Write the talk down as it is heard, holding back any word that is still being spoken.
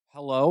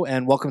Hello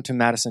and welcome to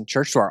Madison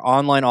Church, to our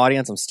online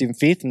audience. I'm Stephen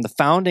Feith. I'm the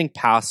founding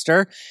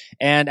pastor.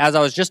 And as I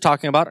was just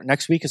talking about,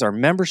 next week is our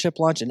membership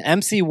lunch and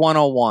MC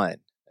 101.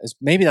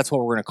 Maybe that's what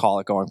we're going to call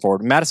it going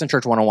forward. Madison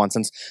Church 101,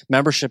 since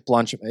membership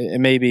lunch,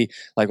 it may be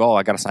like, oh,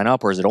 I got to sign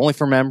up, or is it only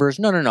for members?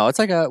 No. It's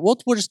like we'll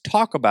just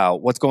talk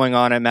about what's going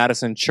on at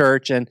Madison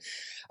Church. And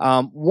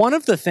one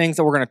of the things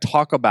that we're going to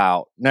talk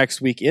about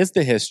next week is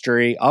the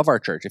history of our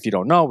church. If you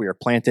don't know, we were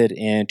planted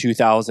in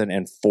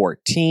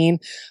 2014.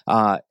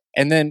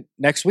 And then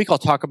next week, I'll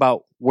talk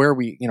about where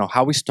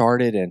how we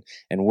started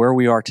and where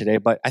we are today.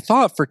 But I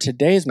thought for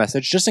today's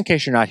message, just in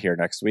case you're not here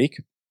next week,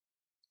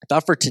 I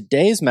thought for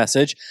today's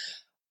message,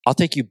 I'll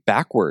take you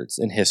backwards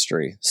in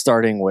history,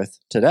 starting with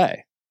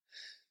today.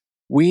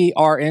 We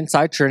are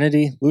inside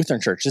Trinity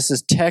Lutheran Church. This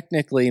is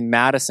technically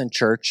Madison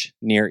Church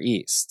Near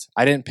East.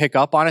 I didn't pick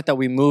up on it that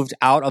we moved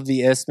out of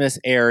the Isthmus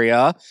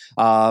area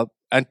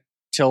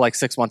until like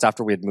 6 months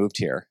after we had moved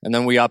here. And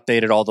then we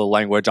updated all the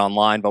language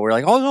online, but we're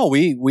like, oh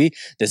no,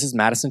 this is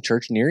Madison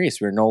Church Near East.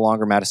 We're no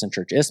longer Madison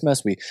Church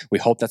Isthmus. We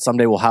hope that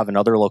someday we'll have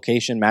another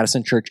location,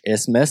 Madison Church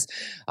Isthmus.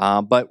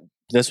 But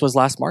this was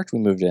last March we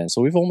moved in.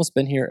 So we've almost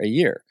been here a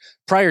year.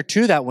 Prior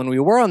to that, when we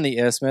were on the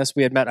Isthmus,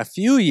 we had met a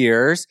few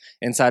years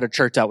inside a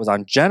church that was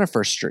on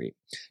Jennifer Street.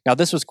 Now,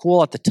 this was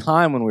cool at the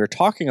time when we were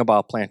talking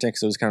about planting,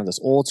 because it was kind of this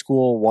old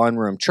school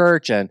one-room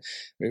church. And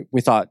we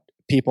thought,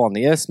 people on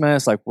the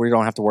Isthmus, like, we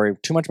don't have to worry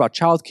too much about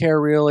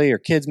childcare really, or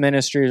kids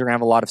ministries. We're gonna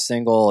have a lot of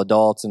single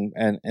adults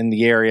and in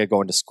the area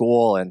going to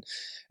school, and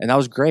that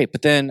was great.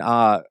 But then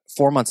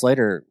 4 months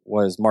later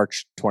was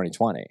March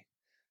 2020.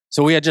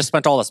 So we had just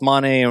spent all this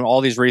money and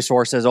all these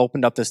resources,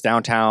 opened up this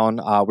downtown,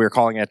 we were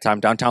calling it at the time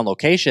downtown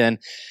location,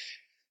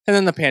 and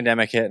then the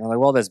pandemic hit, and I'm like,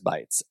 well, this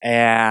bites.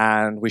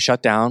 And we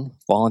shut down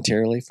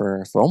voluntarily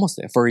for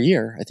a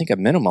year. I think a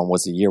minimum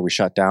was a year we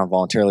shut down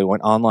voluntarily,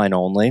 went online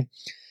only.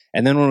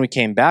 And then when we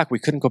came back, we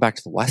couldn't go back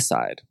to the west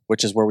side,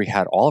 which is where we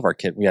had all of our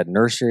kids. We had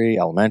nursery,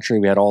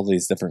 elementary, we had all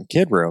these different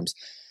kid rooms.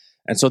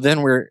 And so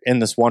then we're in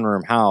this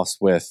one-room house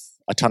with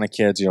a ton of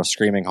kids,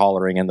 screaming,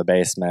 hollering in the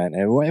basement.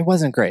 And it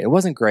wasn't great. It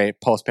wasn't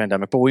great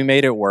post-pandemic, but we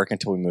made it work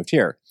until we moved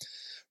here.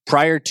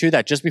 Prior to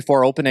that, just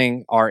before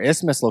opening our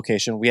Isthmus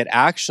location, we had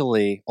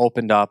actually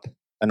opened up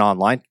an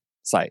online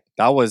site.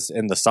 That was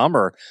in the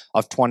summer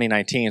of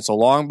 2019. So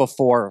long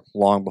before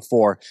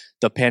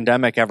the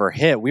pandemic ever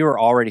hit, we were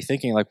already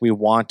thinking like, we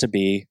want to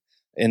be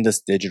in this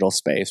digital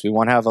space. We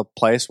want to have a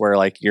place where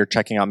like you're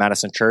checking out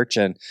Madison Church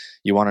and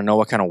you want to know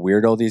what kind of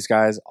weirdo these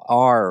guys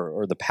are,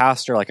 or the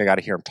pastor, like I got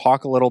to hear him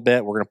talk a little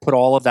bit. We're going to put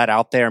all of that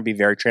out there and be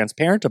very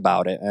transparent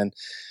about it. And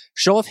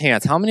show of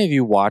hands, how many of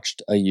you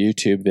watched a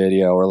YouTube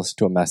video or listened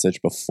to a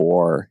message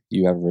before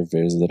you ever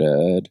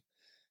visited?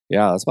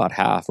 Yeah, that's about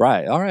half.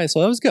 Right. All right.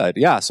 So that was good.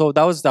 Yeah. So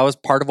that was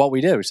part of what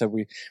we did. We said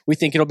we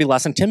think it'll be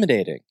less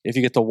intimidating if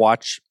you get to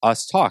watch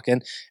us talk.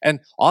 And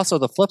also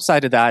the flip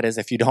side of that is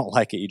if you don't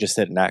like it, you just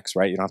hit next,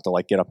 right? You don't have to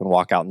like get up and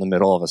walk out in the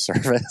middle of a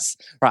service.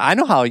 Right. I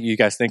know how you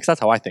guys think, 'cause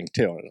that's how I think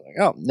too. Like,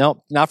 oh,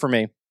 no, not for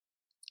me.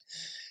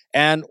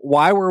 And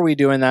why were we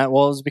doing that?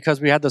 Well, it was because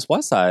we had this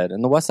west side,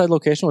 and the west side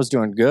location was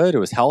doing good. It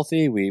was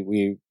healthy.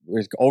 We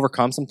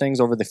overcome some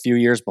things over the few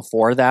years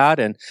before that,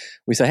 and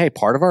we said, hey,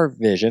 part of our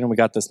vision, and we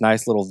got this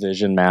nice little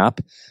vision map.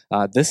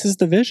 This is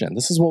the vision.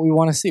 This is what we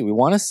want to see. We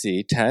want to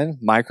see 10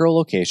 micro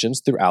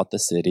locations throughout the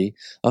city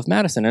of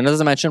Madison. And as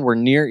I mentioned, we're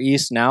near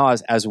east now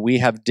as we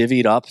have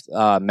divvied up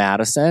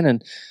Madison,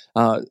 and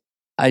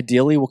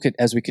ideally,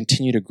 as we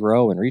continue to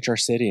grow and reach our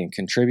city and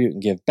contribute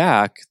and give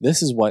back,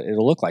 this is what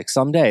it'll look like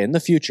someday in the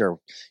future.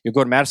 You'll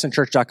go to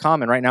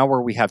madisonchurch.com, and right now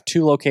where we have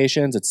 2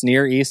 locations, it's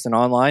near east and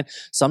online.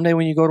 Someday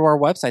when you go to our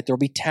website, there'll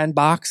be 10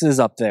 boxes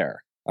up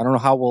there. I don't know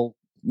how we'll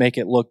make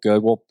it look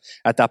good. We'll,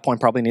 at that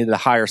point, probably need to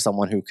hire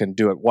someone who can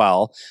do it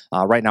well.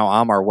 Right now,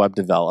 I'm our web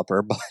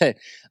developer, but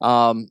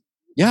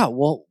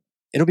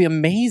it'll be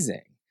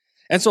amazing.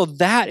 And so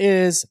that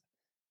is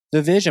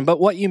the vision. But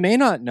what you may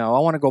not know, I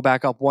want to go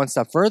back up one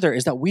step further,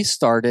 is that we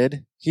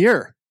started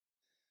here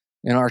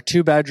in our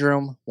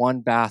 2-bedroom,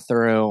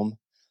 1-bathroom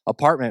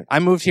apartment. I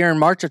moved here in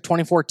March of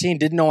 2014,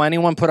 didn't know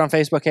anyone, put on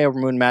Facebook, hey, we're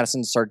moving to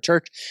Madison to start a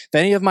church. If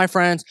any of my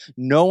friends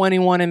know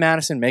anyone in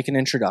Madison, make an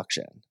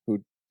introduction.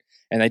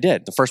 And I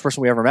did. The first person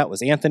we ever met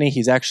was Anthony.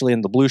 He's actually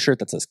in the blue shirt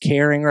that says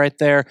caring right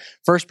there.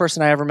 First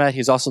person I ever met.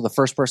 He's also the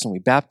first person we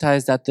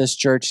baptized at this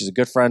church. He's a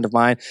good friend of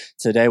mine.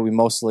 Today, we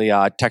mostly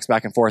text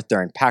back and forth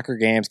during Packer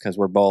games because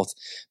we're both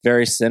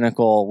very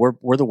cynical.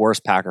 We're the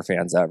worst Packer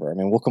fans ever. I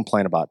mean, we'll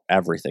complain about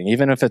everything.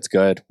 Even if it's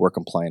good, we're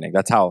complaining.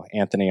 That's how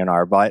Anthony and I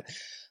are. But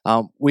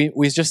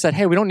we just said,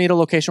 hey, we don't need a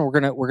location.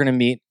 We're gonna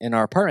meet in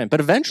our apartment. But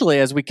eventually,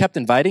 as we kept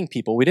inviting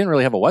people, we didn't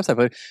really have a website.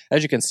 But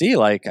as you can see,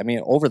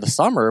 over the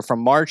summer,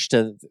 from March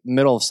to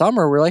middle of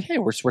summer, we're like, hey,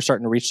 we're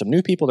starting to reach some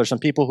new people. There's some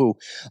people who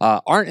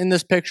aren't in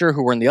this picture,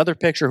 who were in the other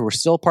picture, who are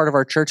still part of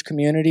our church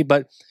community.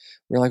 But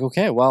we're like,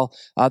 okay, well,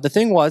 the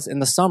thing was, in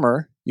the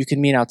summer, you can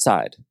meet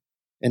outside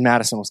in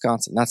Madison,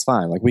 Wisconsin. That's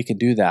fine. Like, we can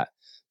do that.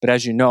 But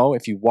as you know,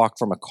 if you walk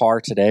from a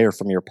car today or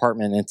from your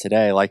apartment in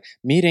today, like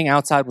meeting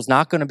outside was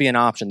not going to be an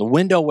option. The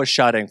window was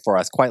shutting for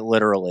us, quite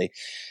literally.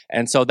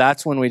 And so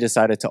that's when we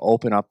decided to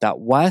open up that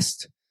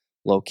west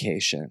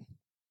location.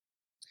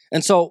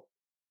 And so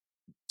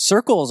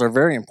circles are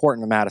very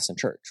important to Madison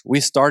Church.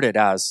 We started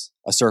as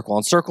a circle,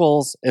 and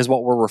circles is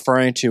what we're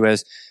referring to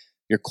as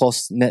your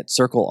close-knit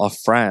circle of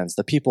friends,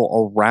 the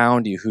people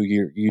around you who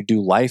you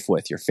do life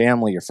with, your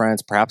family, your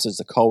friends. Perhaps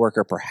it's a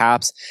coworker,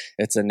 perhaps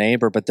it's a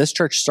neighbor. But this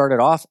church started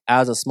off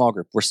as a small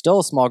group. We're still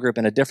a small group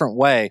in a different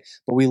way,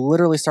 but we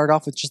literally started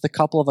off with just a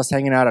couple of us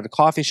hanging out at a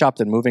coffee shop,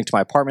 then moving to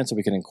my apartment so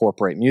we could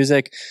incorporate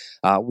music.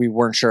 We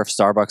weren't sure if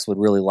Starbucks would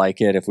really like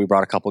it if we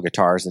brought a couple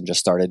guitars and just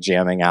started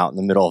jamming out in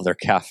the middle of their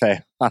cafe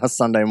on a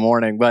Sunday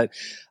morning. But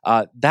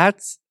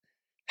that's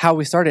how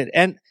we started.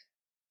 And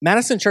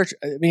Madison Church,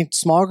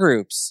 small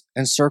groups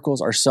and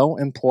circles are so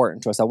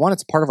important to us.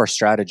 It's part of our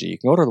strategy. You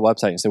can go to the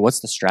website and say,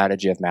 what's the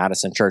strategy of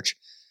Madison Church?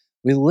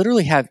 We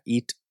literally have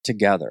Eat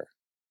Together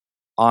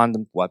on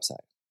the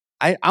website.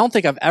 I don't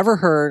think I've ever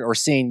heard or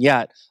seen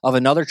yet of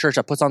another church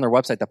that puts on their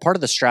website that part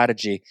of the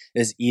strategy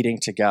is eating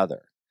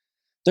together.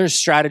 There's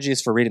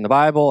strategies for reading the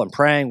Bible and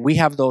praying. We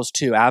have those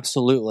too,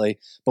 absolutely.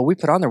 But we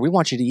put on there, we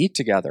want you to eat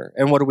together.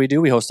 And what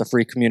do? We host a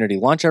free community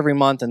lunch every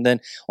month. And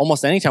then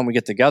almost anytime we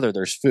get together,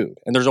 there's food.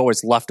 And there's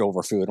always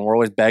leftover food. And we're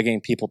always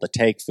begging people to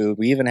take food.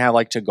 We even have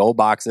to-go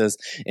boxes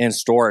in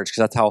storage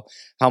because that's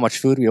how much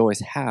food we always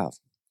have.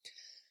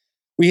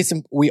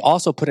 We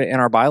also put it in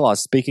our bylaws,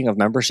 speaking of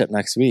membership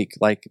next week,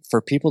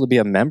 for people to be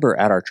a member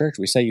at our church,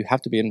 we say you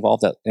have to be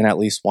involved in at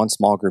least one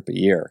small group a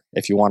year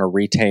if you want to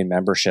retain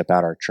membership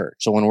at our church.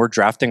 So when we're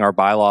drafting our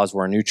bylaws,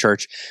 we're a new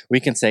church, we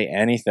can say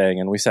anything.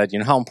 And we said, you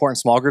know how important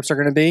small groups are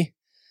going to be?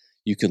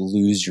 You could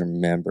lose your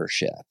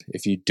membership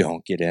if you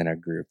don't get in a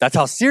group. That's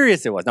how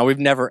serious it was. Now, we've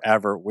never,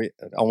 ever,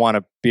 I want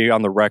to be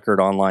on the record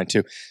online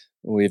too.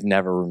 We've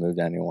never removed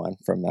anyone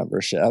from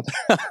membership.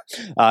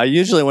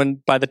 Usually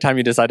by the time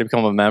you decide to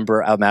become a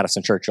member of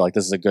Madison Church, you're like,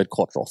 this is a good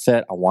cultural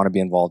fit. I want to be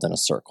involved in a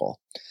circle.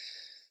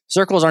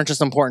 Circles aren't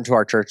just important to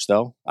our church,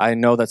 though. I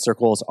know that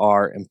circles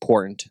are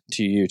important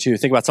to you, too.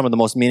 Think about some of the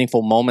most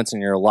meaningful moments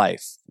in your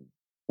life.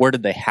 Where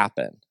did they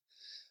happen?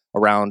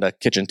 Around a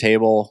kitchen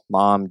table,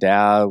 mom,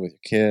 dad, with your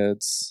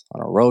kids,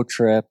 on a road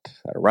trip,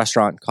 at a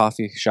restaurant,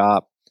 coffee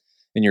shop,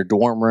 in your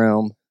dorm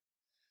room.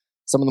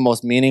 Some of the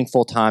most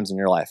meaningful times in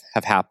your life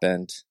have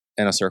happened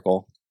in a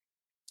circle.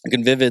 I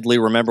can vividly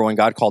remember when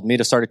God called me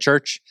to start a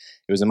church.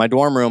 It was in my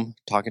dorm room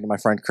talking to my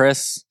friend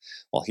Chris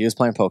while he was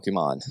playing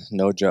Pokemon.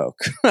 No joke.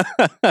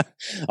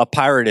 A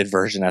pirated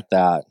version at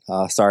that.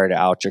 Sorry to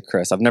out you,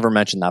 Chris. I've never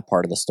mentioned that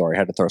part of the story. I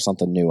had to throw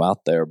something new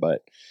out there.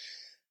 But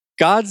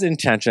God's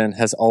intention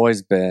has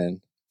always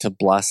been to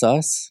bless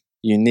us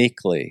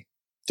uniquely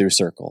through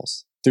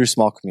circles, through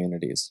small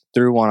communities,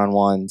 through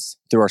one-on-ones,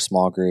 through our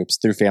small groups,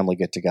 through family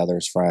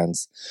get-togethers,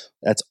 friends.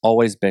 That's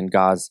always been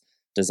God's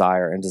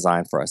desire and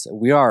design for us.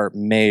 We are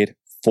made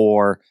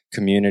for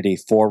community,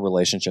 for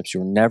relationships.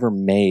 You were never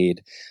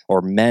made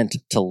or meant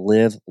to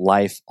live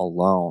life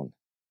alone.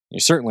 You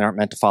certainly aren't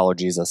meant to follow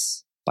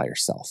Jesus by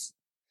yourself.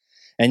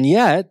 And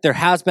yet, there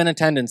has been a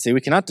tendency,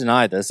 we cannot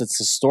deny this, it's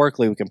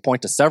historically, we can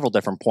point to several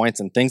different points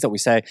and things that we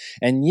say,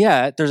 and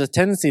yet there's a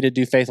tendency to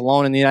do faith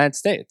alone in the United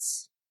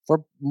States.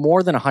 For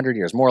more than 100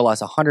 years, more or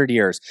less 100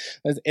 years.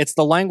 It's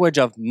the language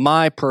of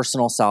my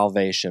personal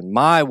salvation,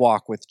 my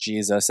walk with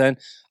Jesus. And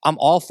I'm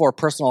all for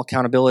personal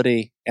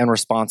accountability and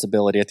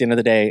responsibility. At the end of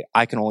the day,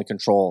 I can only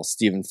control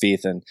Stephen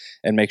Feith and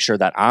make sure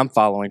that I'm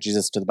following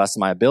Jesus to the best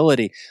of my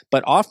ability.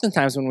 But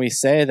oftentimes when we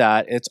say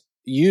that, it's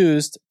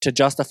used to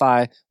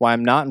justify why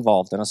I'm not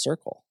involved in a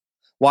circle,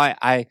 why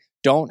I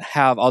don't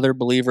have other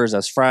believers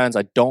as friends.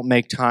 I don't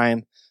make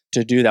time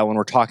to do that when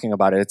we're talking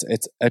about it.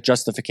 It's a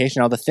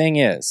justification. Now, the thing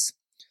is,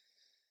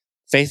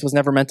 faith was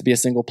never meant to be a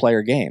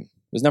single-player game.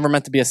 It was never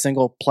meant to be a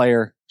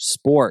single-player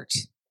sport.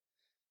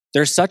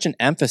 There's such an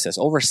emphasis.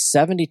 Over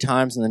 70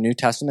 times in the New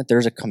Testament,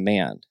 there's a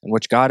command in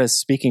which God is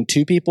speaking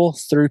to people,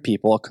 through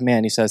people, a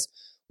command. He says,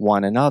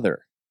 one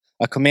another.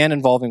 A command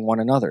involving one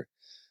another.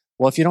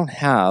 Well, if you don't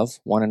have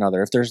one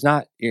another, if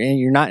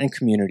you're not in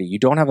community, you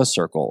don't have a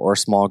circle or a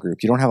small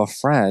group, you don't have a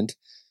friend,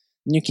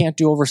 then you can't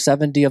do over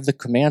 70 of the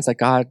commands that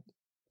God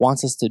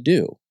wants us to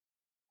do.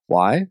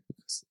 Why?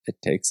 Because it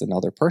takes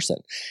another person.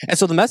 And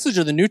so the message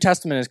of the New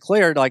Testament is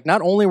clear.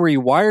 Not only were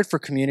you wired for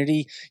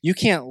community, you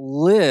can't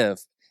live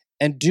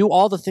and do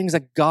all the things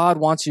that God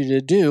wants you to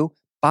do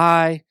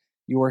by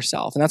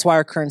yourself. And that's why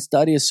our current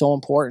study is so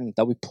important,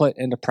 that we put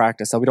into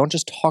practice, that we don't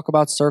just talk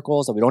about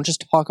circles, that we don't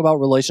just talk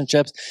about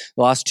relationships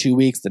the last 2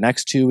 weeks, the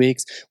next 2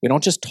 weeks. We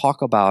don't just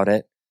talk about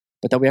it,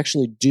 but that we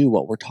actually do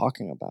what we're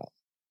talking about.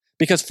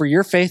 Because for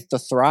your faith to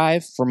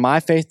thrive, for my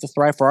faith to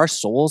thrive, for our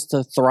souls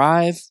to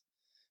thrive,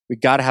 we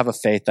got to have a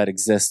faith that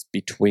exists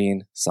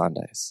between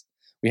Sundays.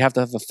 We have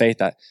to have a faith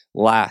that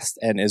lasts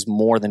and is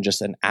more than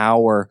just an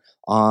hour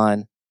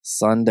on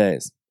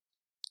Sundays.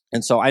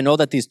 And so I know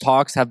that these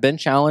talks have been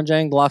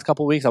challenging the last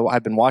couple of weeks.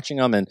 I've been watching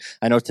them, and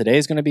I know today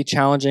is going to be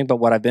challenging, but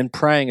what I've been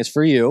praying is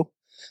for you.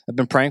 I've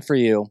been praying for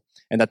you,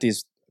 and that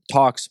these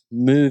talks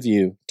move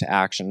you to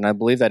action. And I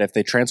believe that if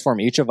they transform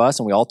each of us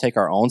and we all take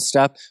our own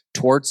step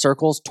toward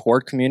circles,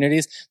 toward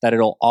communities, that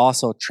it'll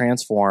also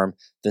transform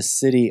the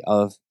city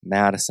of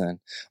Madison.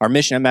 Our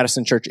mission at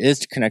Madison Church is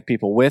to connect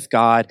people with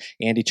God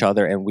and each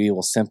other, and we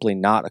will simply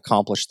not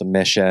accomplish the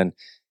mission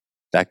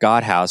that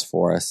God has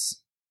for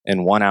us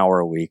in 1 hour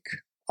a week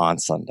on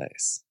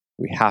Sundays.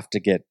 We have to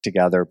get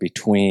together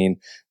between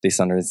these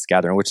Sundays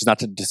gathering, which is not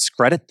to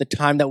discredit the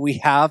time that we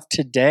have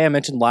today. I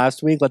mentioned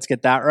last week, let's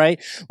get that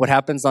right. What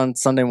happens on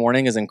Sunday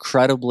morning is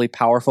incredibly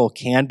powerful,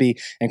 can be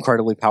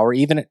incredibly powerful,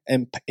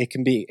 it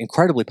can be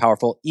incredibly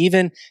powerful,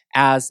 even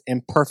as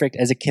imperfect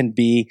as it can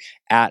be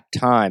at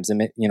times.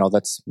 And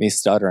that's me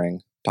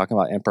stuttering, talking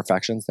about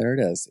imperfections. There it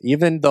is.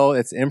 Even though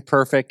it's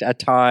imperfect at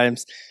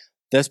times,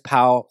 this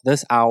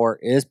hour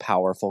is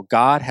powerful.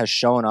 God has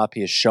shown up.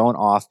 He has shown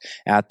off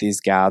at these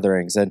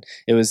gatherings. And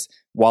it was,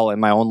 while in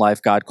my own life,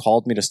 God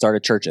called me to start a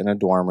church in a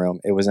dorm room.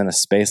 It was in a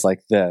space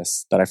like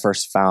this that I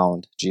first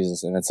found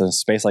Jesus. And it's in a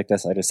space like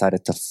this I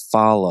decided to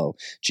follow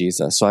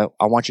Jesus. So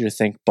I want you to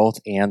think both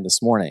and this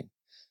morning.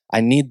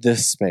 I need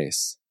this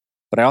space,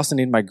 but I also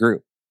need my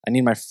group. I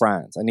need my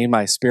friends. I need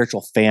my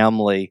spiritual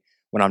family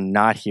when I'm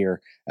not here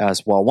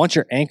as well. Once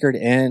you're anchored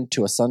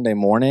into a Sunday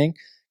morning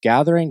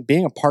gathering,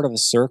 being a part of a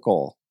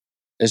circle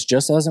is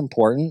just as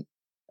important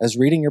as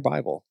reading your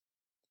Bible.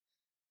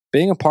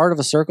 Being a part of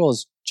a circle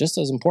is just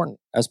as important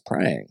as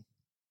praying.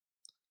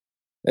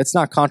 It's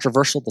not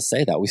controversial to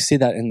say that. We see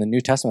that in the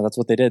New Testament. That's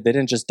what they did. They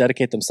didn't just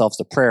dedicate themselves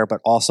to prayer,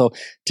 but also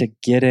to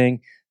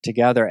getting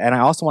together. And I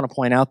also want to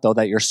point out, though,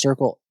 that your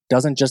circle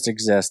doesn't just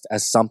exist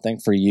as something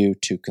for you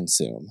to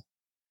consume.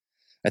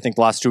 I think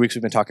the last 2 weeks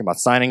we've been talking about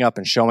signing up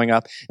and showing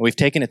up, and we've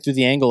taken it through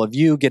the angle of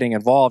you getting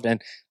involved.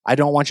 And I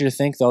don't want you to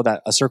think, though,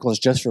 that a circle is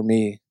just for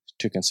me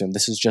to consume.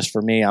 This is just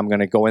for me. I'm going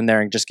to go in there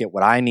and just get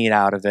what I need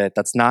out of it.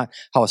 That's not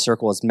how a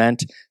circle is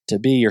meant to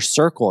be. Your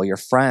circle, your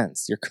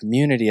friends, your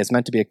community is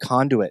meant to be a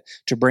conduit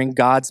to bring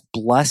God's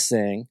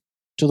blessing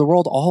to the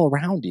world all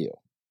around you,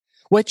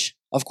 which,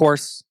 of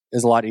course,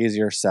 is a lot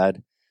easier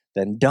said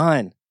than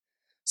done.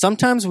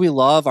 Sometimes we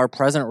love our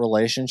present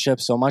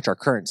relationship so much, our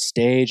current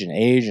stage and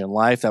age in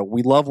life, that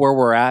we love where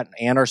we're at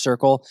and our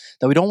circle,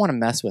 that we don't want to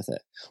mess with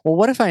it. Well,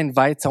 what if I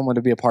invite someone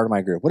to be a part of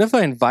my group? What if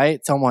I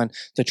invite someone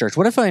to church?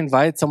 What if I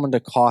invite someone to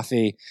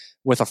coffee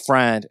with a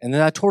friend, and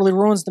then that totally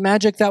ruins the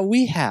magic that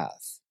we have?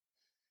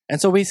 And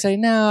so we say,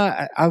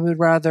 nah, I would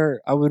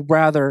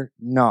rather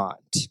not.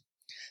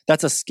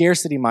 That's a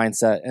scarcity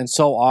mindset. And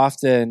so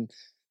often,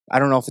 I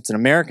don't know if it's an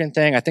American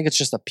thing. I think it's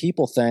just a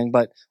people thing,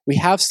 but we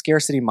have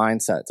scarcity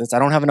mindsets. It's, I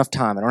don't have enough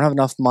time. I don't have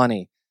enough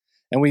money.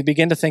 And we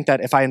begin to think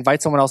that if I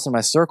invite someone else in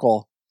my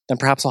circle, then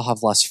perhaps I'll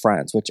have less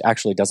friends, which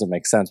actually doesn't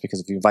make sense, because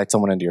if you invite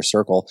someone into your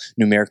circle,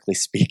 numerically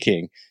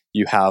speaking,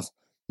 you have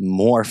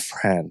more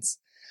friends.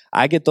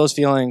 I get those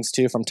feelings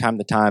too from time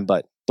to time,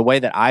 but the way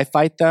that I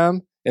fight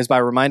them is by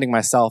reminding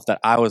myself that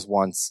I was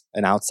once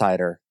an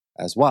outsider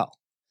as well.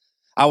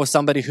 I was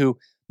somebody who,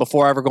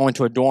 before ever going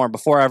to a dorm,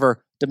 before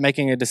ever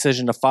making a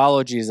decision to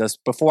follow Jesus,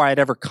 before I had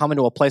ever come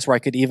into a place where I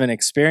could even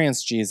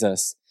experience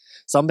Jesus,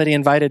 somebody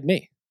invited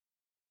me.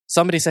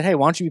 Somebody said, hey,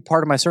 why don't you be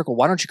part of my circle?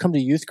 Why don't you come to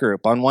youth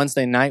group on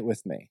Wednesday night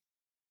with me?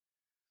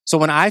 So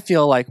when I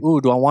feel like, ooh,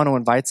 do I want to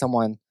invite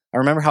someone? I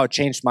remember how it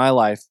changed my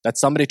life, that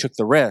somebody took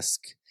the risk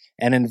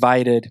and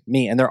invited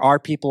me. And there are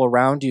people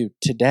around you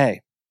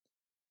today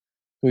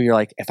who you're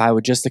like, if I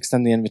would just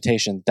extend the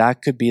invitation,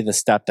 that could be the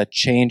step that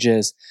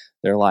changes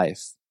their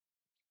life.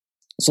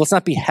 So let's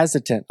not be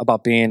hesitant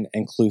about being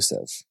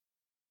inclusive.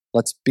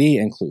 Let's be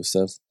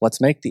inclusive.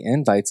 Let's make the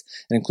invites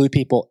and include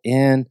people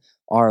in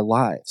our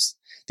lives.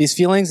 These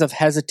feelings of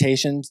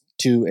hesitation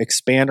to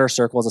expand our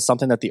circles is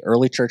something that the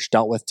early church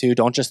dealt with too.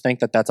 Don't just think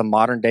that that's a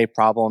modern day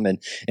problem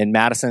in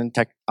Madison,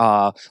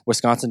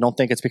 Wisconsin. Don't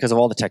think it's because of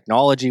all the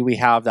technology we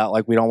have that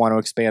like we don't want to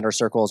expand our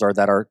circles, or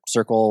that our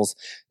circles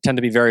tend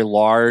to be very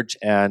large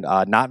and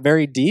not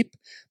very deep.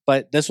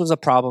 But this was a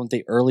problem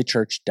the early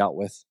church dealt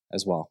with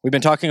as well. We've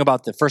been talking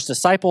about the first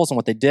disciples and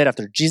what they did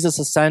after Jesus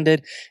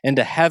ascended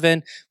into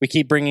heaven. We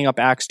keep bringing up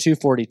Acts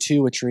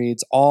 2:42, which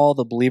reads, all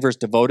the believers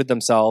devoted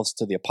themselves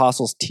to the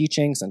apostles'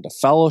 teachings and to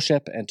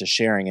fellowship and to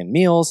sharing in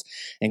meals,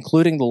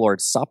 including the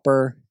Lord's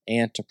Supper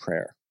and to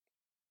prayer.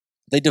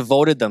 They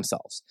devoted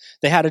themselves.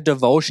 They had a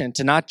devotion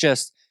to not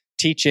just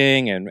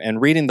teaching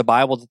and reading the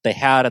Bible that they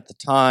had at the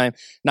time,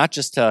 not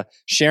just to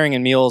sharing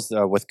in meals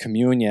with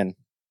communion,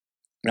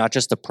 not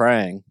just to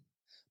praying,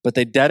 but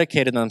they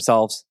dedicated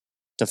themselves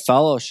to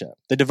fellowship.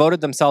 They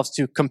devoted themselves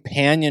to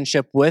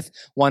companionship with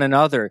one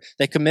another.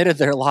 They committed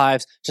their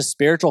lives to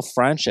spiritual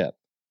friendship.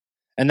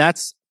 And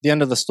that's the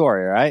end of the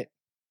story, right?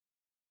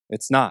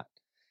 It's not.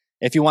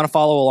 If you want to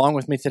follow along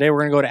with me today, we're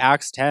going to go to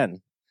Acts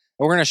 10.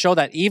 We're going to show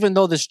that even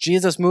though this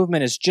Jesus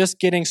movement is just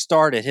getting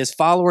started, his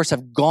followers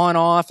have gone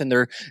off and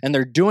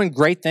they're doing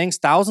great things.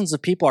 Thousands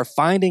of people are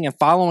finding and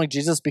following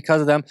Jesus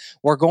because of them.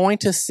 We're going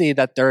to see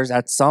that there's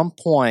at some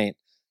point,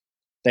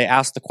 they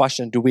ask the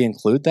question, do we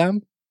include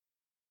them?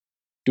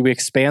 Do we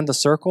expand the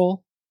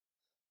circle?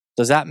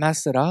 Does that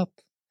mess it up?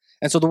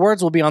 And so the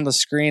words will be on the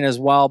screen as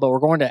well, but we're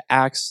going to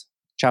Acts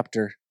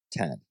chapter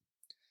 10.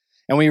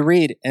 And we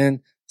read,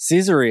 in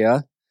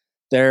Caesarea,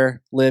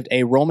 there lived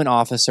a Roman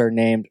officer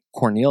named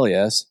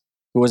Cornelius,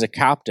 who was a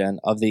captain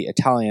of the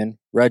Italian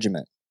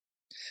regiment.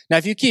 Now,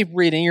 if you keep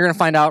reading, you're going to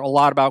find out a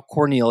lot about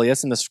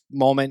Cornelius in this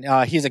moment.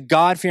 He's a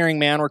God-fearing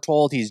man, we're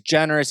told. He's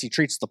generous. He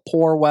treats the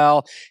poor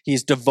well.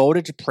 He's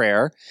devoted to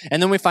prayer.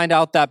 And then we find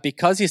out that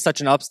because he's such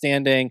an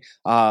upstanding,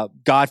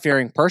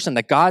 God-fearing person,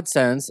 that God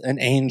sends an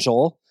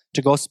angel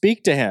to go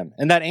speak to him.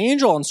 And that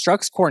angel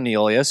instructs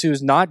Cornelius,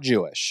 who's not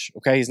Jewish.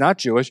 Okay, he's not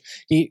Jewish.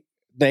 The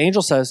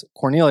angel says,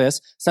 Cornelius,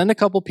 send a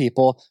couple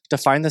people to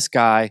find this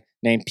guy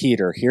named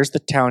Peter. Here's the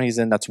town he's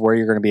in. That's where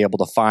you're going to be able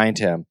to find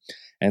him.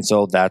 And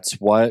so that's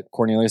what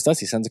Cornelius does.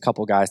 He sends a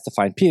couple guys to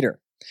find Peter.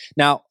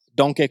 Now,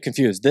 don't get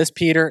confused. This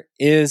Peter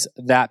is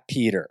that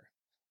Peter,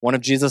 one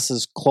of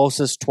Jesus'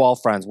 closest 12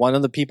 friends, one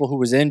of the people who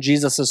was in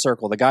Jesus'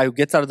 circle, the guy who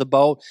gets out of the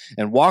boat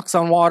and walks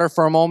on water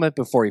for a moment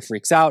before he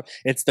freaks out.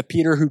 It's the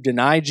Peter who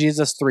denied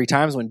Jesus 3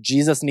 times when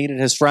Jesus needed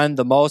his friend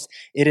the most.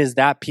 It is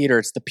that Peter.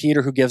 It's the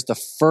Peter who gives the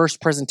first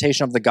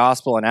presentation of the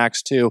gospel in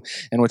Acts 2,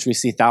 in which we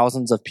see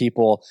thousands of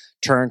people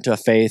turn to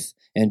faith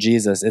in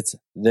Jesus. It's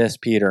this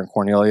Peter. And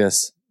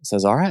Cornelius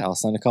says, all right, I'll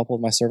send a couple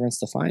of my servants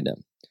to find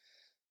him.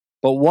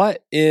 But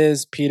what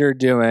is Peter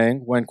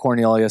doing when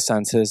Cornelius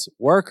sends his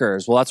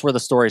workers? Well, that's where the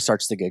story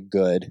starts to get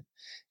good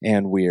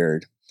and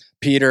weird.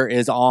 Peter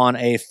is on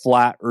a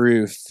flat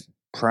roof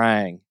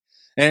praying.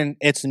 And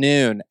it's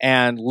noon,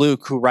 and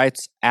Luke, who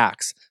writes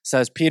Acts,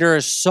 says Peter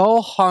is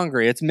so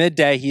hungry. It's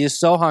midday. He is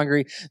so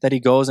hungry that he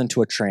goes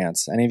into a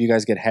trance. Any of you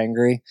guys get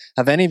hangry?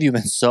 Have any of you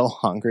been so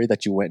hungry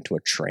that you went into a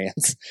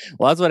trance?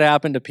 Well, that's what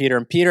happened to Peter.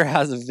 And Peter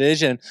has a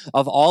vision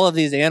of all of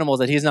these animals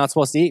that he's not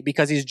supposed to eat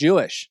because he's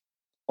Jewish.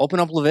 Open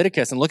up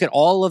Leviticus and look at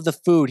all of the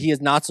food he is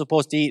not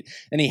supposed to eat.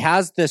 And he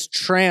has this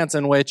trance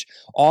in which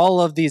all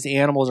of these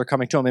animals are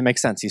coming to him. It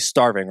makes sense. He's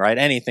starving, right?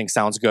 Anything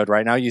sounds good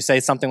right now. You say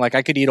something like,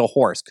 I could eat a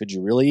horse. Could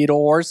you really eat a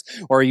horse?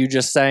 Or are you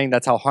just saying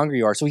that's how hungry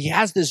you are? So he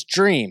has this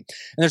dream.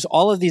 And there's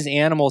all of these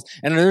animals.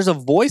 And there's a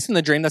voice in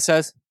the dream that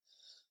says,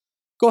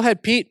 go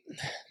ahead, Pete.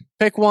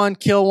 Pick one,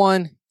 kill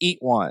one, eat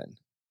one.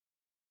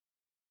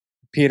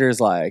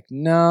 Peter's like,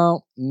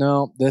 no,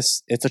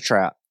 it's a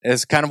trap.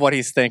 Is kind of what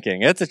he's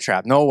thinking. It's a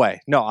trap. No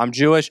way. No, I'm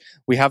Jewish.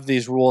 We have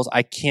these rules.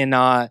 I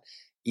cannot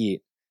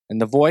eat. And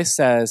the voice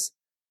says,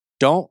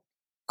 don't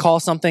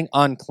call something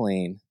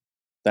unclean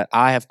that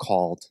I have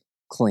called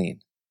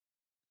clean.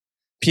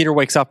 Peter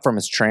wakes up from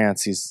his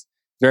trance. He's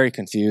very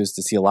confused.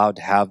 Is he allowed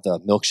to have the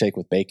milkshake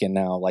with bacon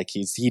now? Like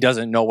he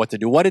doesn't know what to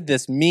do. What did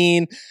this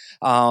mean?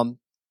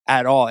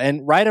 At all.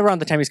 And right around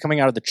the time he's coming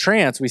out of the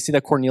trance, we see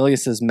that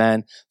Cornelius's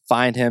men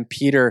find him.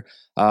 Peter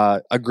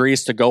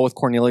agrees to go with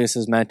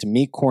Cornelius's men to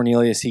meet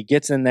Cornelius. He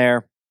gets in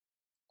there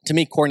to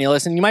meet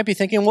Cornelius. And you might be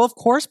thinking, well, of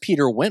course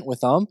Peter went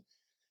with them.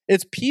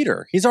 It's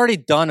Peter. He's already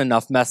done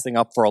enough messing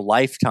up for a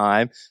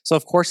lifetime. So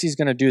of course he's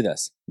going to do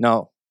this.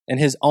 No. In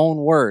his own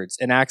words,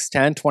 in Acts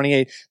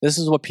 10:28, this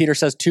is what Peter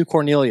says to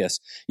Cornelius.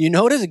 You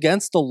know it is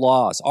against the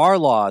laws, our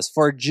laws,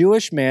 for a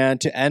Jewish man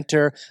to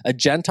enter a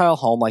Gentile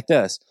home like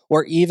this,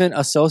 or even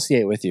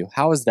associate with you.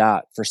 How is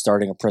that for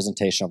starting a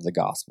presentation of the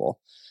gospel?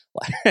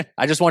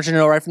 I just want you to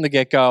know right from the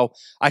get-go,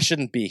 I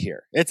shouldn't be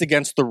here. It's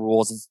against the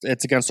rules.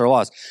 It's against our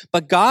laws.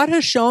 But God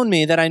has shown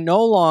me that I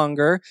no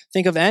longer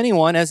think of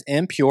anyone as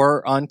impure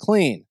or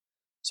unclean.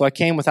 So I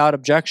came without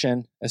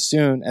objection as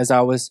soon as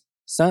I was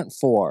sent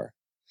for.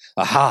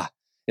 Aha,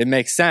 it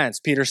makes sense.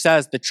 Peter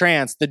says the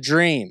trance, the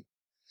dream,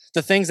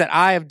 the things that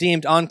I have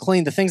deemed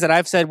unclean, the things that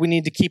I've said we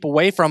need to keep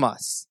away from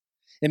us.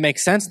 It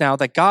makes sense now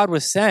that God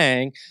was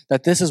saying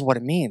that this is what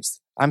it means.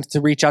 I'm to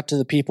reach out to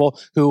the people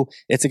who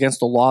it's against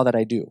the law that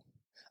I do.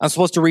 I'm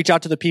supposed to reach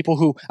out to the people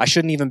who I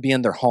shouldn't even be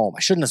in their home.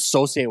 I shouldn't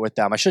associate with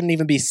them. I shouldn't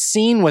even be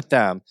seen with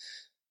them.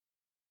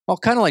 Well,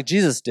 kind of like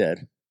Jesus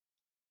did.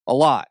 A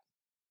lot.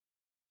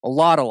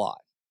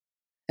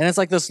 And it's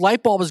like this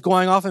light bulb is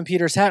going off in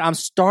Peter's head. I'm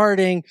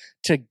starting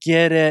to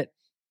get it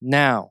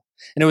now.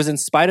 And it was in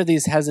spite of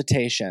these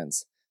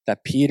hesitations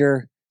that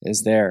Peter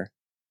is there.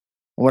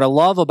 And what I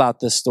love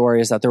about this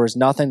story is that there was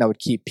nothing that would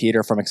keep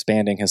Peter from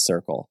expanding his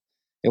circle.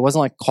 It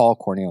wasn't like call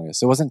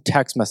Cornelius. It wasn't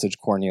text message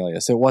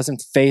Cornelius. It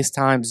wasn't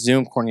FaceTime,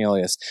 Zoom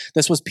Cornelius.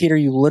 This was Peter.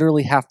 You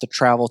literally have to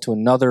travel to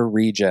another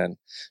region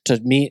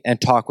to meet and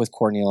talk with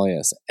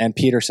Cornelius. And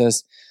Peter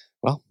says,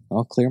 well,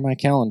 I'll clear my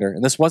calendar.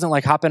 And this wasn't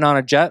like hopping on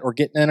a jet or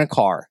getting in a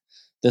car.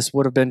 This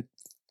would have been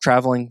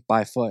traveling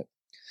by foot.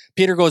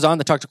 Peter goes on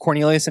to talk to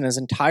Cornelius and his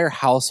entire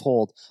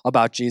household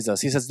about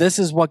Jesus. He says, this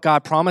is what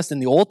God promised in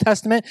the Old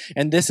Testament,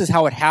 and this is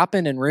how it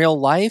happened in real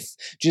life.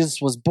 Jesus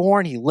was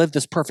born. He lived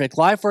this perfect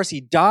life for us. He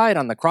died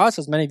on the cross,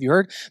 as many of you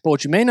heard. But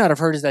what you may not have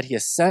heard is that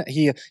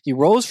he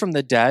rose from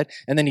the dead,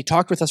 and then he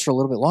talked with us for a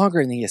little bit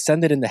longer, and he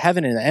ascended into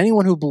heaven, and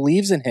anyone who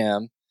believes in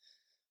him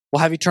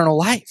will have eternal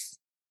life.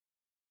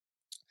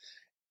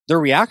 Their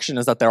reaction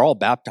is that they're all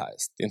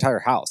baptized, the entire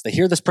house. They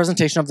hear this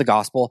presentation of the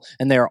gospel,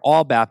 and they are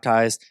all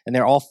baptized, and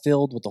they're all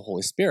filled with the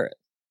Holy Spirit.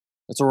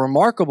 It's a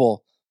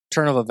remarkable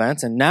turn of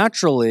events, and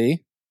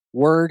naturally,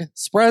 word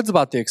spreads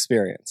about the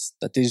experience,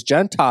 that these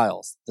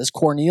Gentiles, this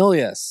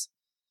Cornelius,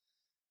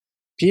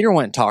 Peter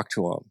went and talked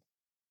to him.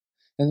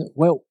 And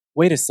well,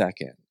 wait a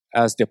second.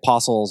 As the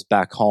apostles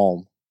back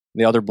home,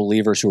 the other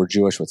believers who were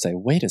Jewish would say,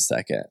 wait a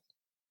second.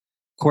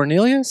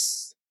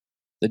 Cornelius,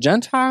 the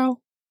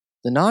Gentile,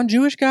 the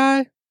non-Jewish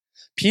guy,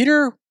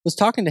 Peter was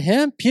talking to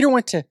him. Peter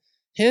went to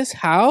his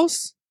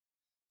house.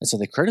 And so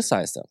they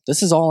criticized him.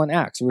 This is all in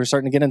Acts. We were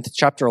starting to get into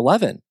chapter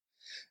 11.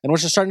 And we're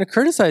just starting to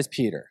criticize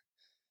Peter.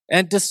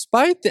 And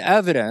despite the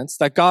evidence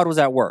that God was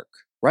at work,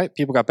 right?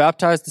 People got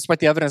baptized. Despite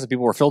the evidence that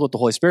people were filled with the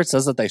Holy Spirit, it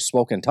says that they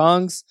spoke in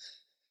tongues.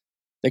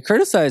 They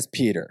criticized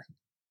Peter.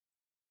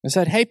 They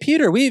said, hey,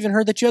 Peter, we even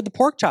heard that you had the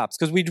pork chops,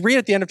 because we read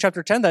at the end of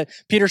chapter 10 that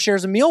Peter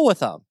shares a meal with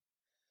them.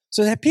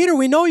 So that Peter,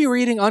 we know you were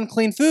eating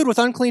unclean food with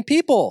unclean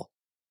people.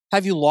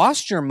 Have you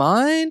lost your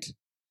mind?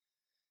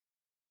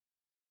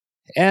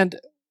 And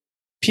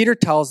Peter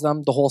tells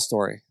them the whole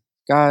story.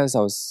 Guys,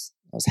 I was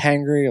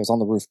hangry. I was on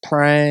the roof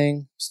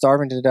praying,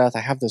 starving to death. I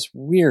have this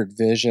weird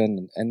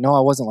vision. And no, I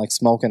wasn't like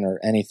smoking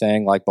or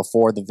anything like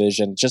before the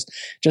vision. It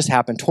just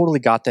happened. Totally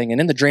God thing. And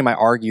in the dream, I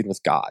argued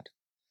with God.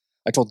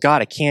 I told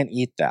God, I can't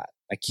eat that.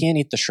 I can't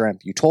eat the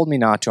shrimp. You told me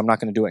not to. I'm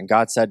not going to do it. And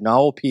God said,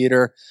 no,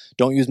 Peter,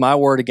 don't use my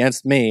word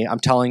against me. I'm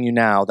telling you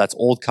now, that's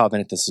old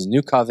covenant. This is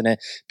new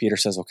covenant. Peter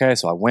says, okay,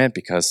 so I went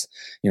because,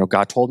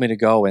 God told me to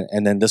go.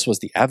 And then this was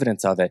the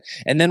evidence of it.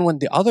 And then when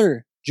the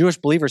other Jewish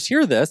believers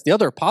hear this, the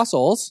other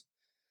apostles,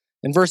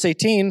 in verse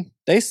 18,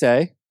 they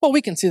say, well,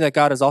 we can see that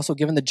God has also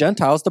given the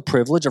Gentiles the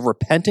privilege of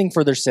repenting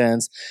for their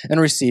sins and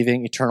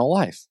receiving eternal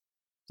life.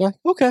 They're like,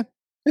 okay,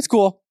 it's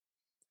cool.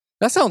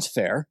 That sounds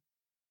fair.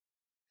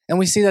 And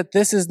we see that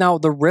this is now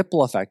the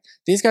ripple effect.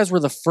 These guys were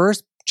the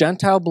first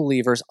Gentile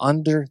believers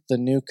under the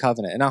new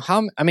covenant. And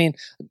now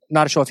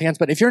not a show of hands,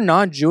 but if you're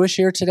non-Jewish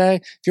here today,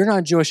 if you're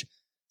not Jewish,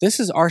 this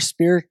is our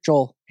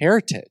spiritual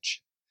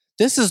heritage.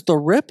 This is the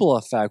ripple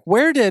effect.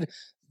 Where did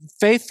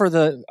faith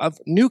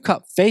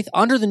faith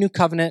under the new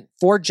covenant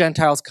for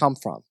Gentiles come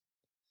from?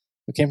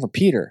 It came from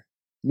Peter,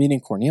 meeting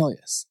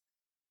Cornelius.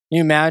 Can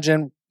you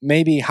imagine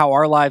maybe how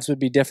our lives would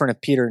be different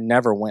if Peter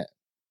never went?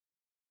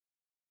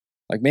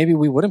 Like maybe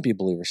we wouldn't be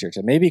believers here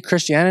today. Maybe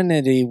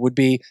Christianity would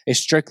be a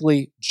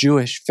strictly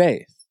Jewish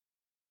faith.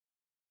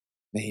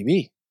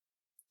 Maybe.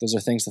 Those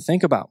are things to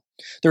think about.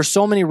 There are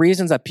so many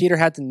reasons that Peter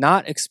had to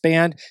not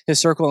expand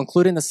his circle,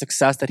 including the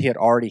success that he had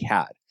already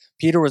had.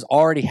 Peter was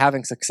already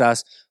having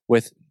success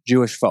with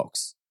Jewish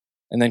folks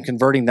and then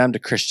converting them to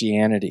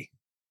Christianity.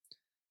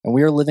 And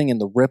we are living in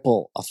the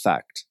ripple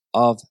effect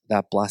of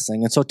that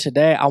blessing. And so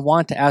today I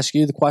want to ask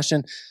you the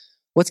question,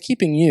 what's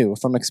keeping you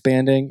from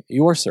expanding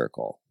your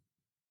circle?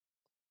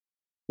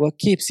 What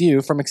keeps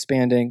you from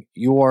expanding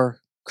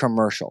your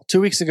commercial?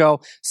 2 weeks ago,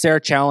 Sarah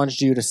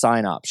challenged you to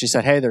sign up. She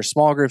said, hey, there's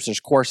small groups,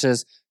 there's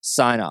courses,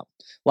 sign up.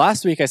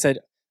 Last week, I said,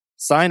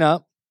 sign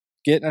up,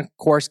 get in a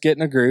course, get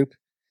in a group.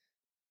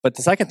 But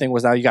the second thing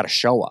was now you got to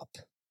show up.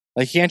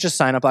 Like you can't just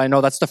sign up. I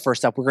know that's the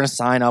first step. We're going to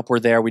sign up. We're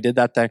there. We did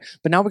that thing.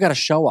 But now we got to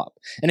show up.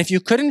 And if you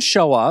couldn't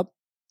show up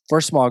for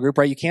a small group,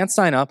 right, you can't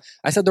sign up.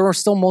 I said there are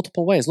still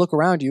multiple ways. Look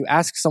around you.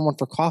 Ask someone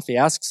for coffee.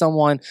 Ask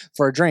someone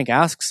for a drink.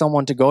 Ask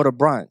someone to go to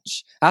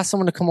brunch. Ask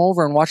someone to come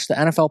over and watch the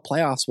NFL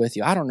playoffs with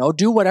you. I don't know.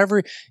 Do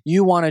whatever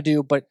you want to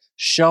do, but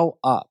show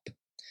up.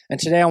 And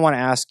today I want to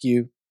ask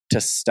you to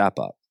step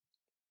up.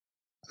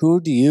 Who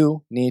do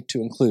you need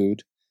to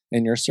include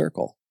in your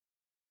circle?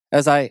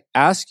 As I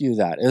ask you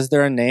that, is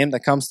there a name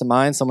that comes to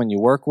mind? Someone you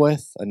work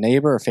with, a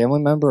neighbor, a family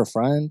member, a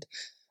friend,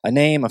 a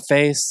name, a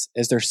face?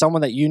 Is there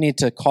someone that you need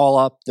to call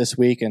up this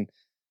week and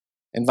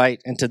invite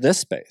into this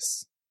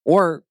space?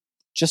 Or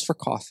just for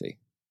coffee?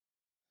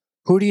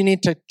 Who do you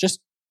need to just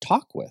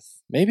talk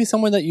with? Maybe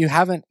someone that you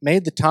haven't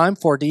made the time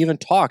for to even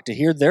talk, to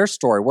hear their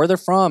story, where they're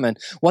from and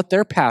what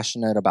they're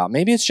passionate about.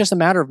 Maybe it's just a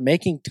matter of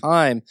making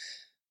time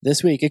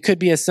this week. It could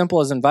be as simple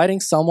as inviting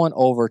someone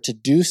over to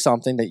do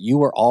something that you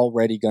were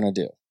already going to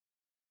do.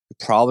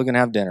 You're probably going to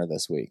have dinner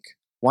this week.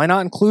 Why not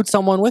include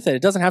someone with it?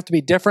 It doesn't have to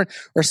be different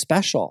or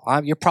special.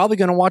 You're probably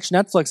going to watch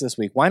Netflix this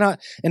week. Why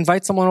not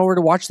invite someone over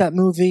to watch that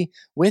movie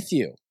with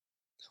you?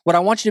 What I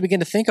want you to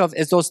begin to think of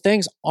is those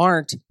things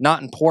aren't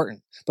not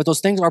important, but those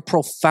things are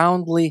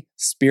profoundly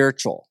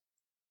spiritual.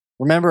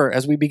 Remember,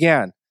 as we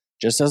began,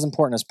 just as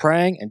important as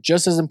praying and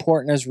just as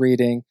important as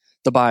reading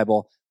the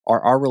Bible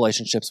are our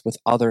relationships with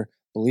other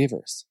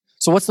believers.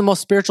 So what's the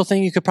most spiritual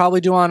thing you could probably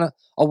do on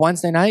a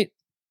Wednesday night?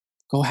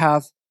 Go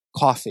have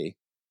coffee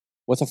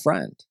with a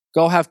friend.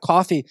 Go have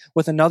coffee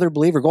with another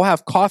believer. Go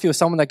have coffee with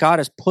someone that God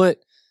has put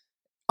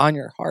on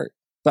your heart.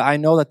 But I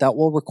know that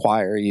will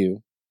require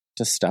you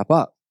to step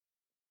up.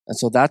 And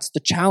so that's the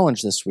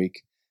challenge this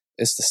week,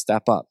 is to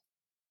step up.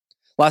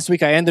 Last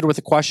week, I ended with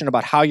a question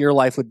about how your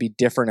life would be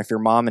different if your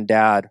mom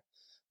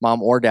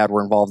or dad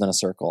were involved in a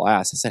circle.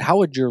 I said, how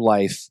would your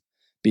life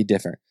be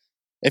different?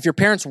 If your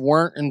parents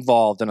weren't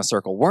involved in a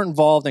circle, weren't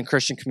involved in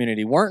Christian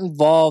community, weren't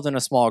involved in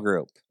a small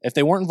group, if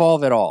they weren't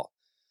involved at all,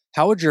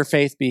 how would your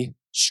faith be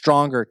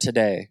stronger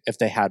today if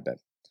they had been?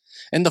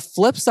 And the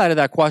flip side of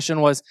that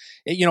question was,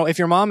 if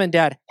your mom and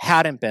dad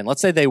hadn't been,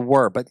 let's say they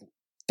were, but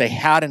they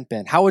hadn't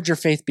been, how would your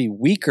faith be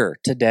weaker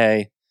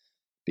today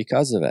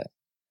because of it?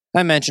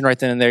 I mentioned right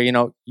then and there,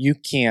 you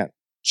can't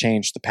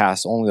change the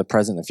past, only the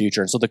present and the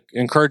future. And so the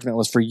encouragement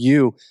was for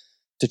you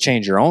to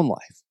change your own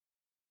life.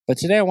 But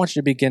today I want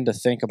you to begin to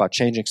think about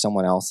changing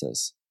someone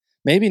else's.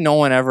 Maybe no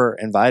one ever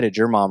invited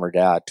your mom or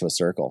dad to a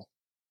circle.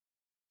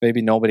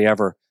 Maybe nobody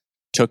ever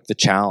took the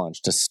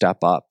challenge to step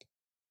up,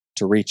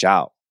 to reach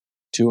out,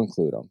 to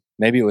include them.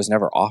 Maybe it was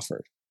never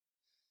offered.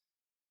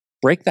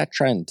 Break that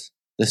trend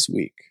this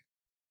week.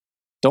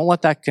 Don't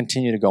let that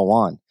continue to go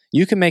on.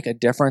 You can make a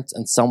difference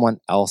in someone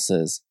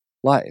else's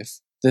life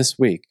this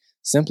week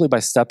simply by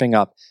stepping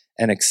up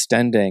and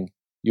extending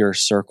your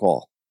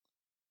circle.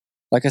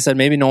 Like I said,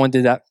 maybe no one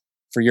did that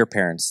for your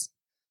parents,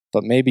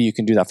 but maybe you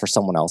can do that for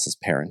someone else's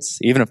parents,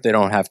 even if they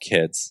don't have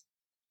kids.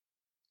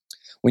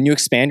 When you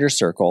expand your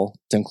circle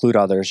to include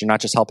others, you're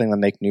not just helping them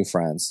make new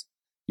friends.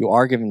 You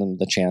are giving them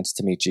the chance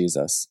to meet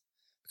Jesus.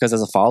 Because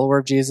as a follower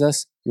of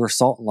Jesus, you are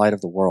salt and light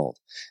of the world.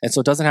 And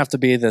so it doesn't have to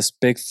be this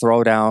big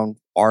throwdown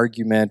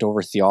argument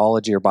over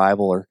theology or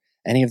Bible or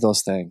any of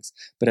those things.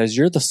 But as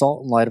you're the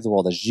salt and light of the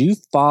world, as you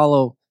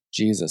follow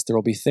Jesus, there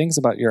will be things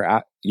about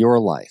your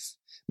life.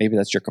 Maybe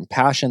that's your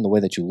compassion, the way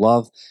that you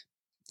love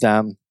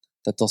them,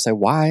 that they'll say,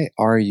 why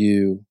are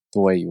you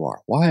the way you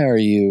are? Why are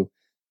you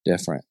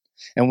different?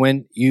 And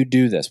when you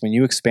do this, when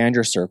you expand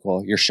your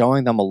circle, you're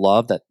showing them a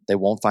love that they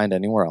won't find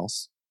anywhere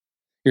else.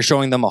 You're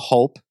showing them a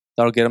hope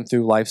that'll get them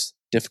through life's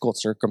difficult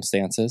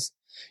circumstances.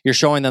 You're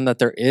showing them that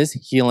there is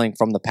healing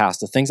from the past.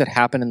 The things that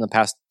happened in the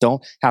past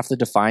don't have to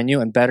define you,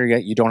 and better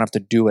yet, you don't have to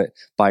do it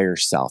by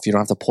yourself. You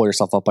don't have to pull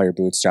yourself up by your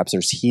bootstraps.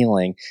 There's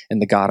healing in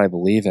the God I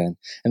believe in,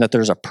 and that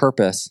there's a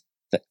purpose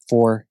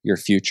for your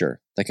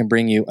future that can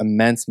bring you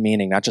immense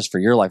meaning, not just for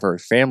your life or your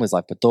family's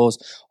life, but those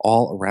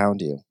all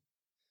around you.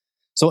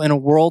 So in a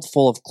world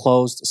full of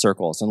closed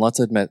circles, and let's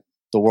admit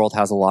the world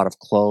has a lot of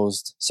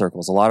closed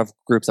circles, a lot of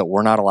groups that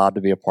we're not allowed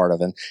to be a part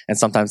of, and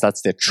sometimes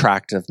that's the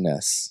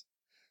attractiveness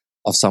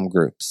of some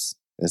groups,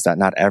 is that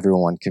not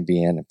everyone can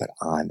be in it, but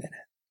I'm in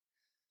it.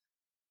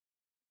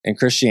 In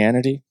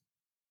Christianity,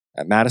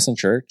 at Madison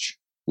Church,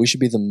 we should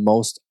be the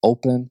most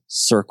open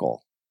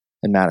circle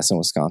in Madison,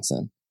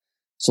 Wisconsin.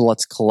 So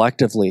let's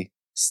collectively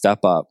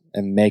step up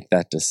and make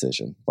that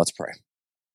decision. Let's pray.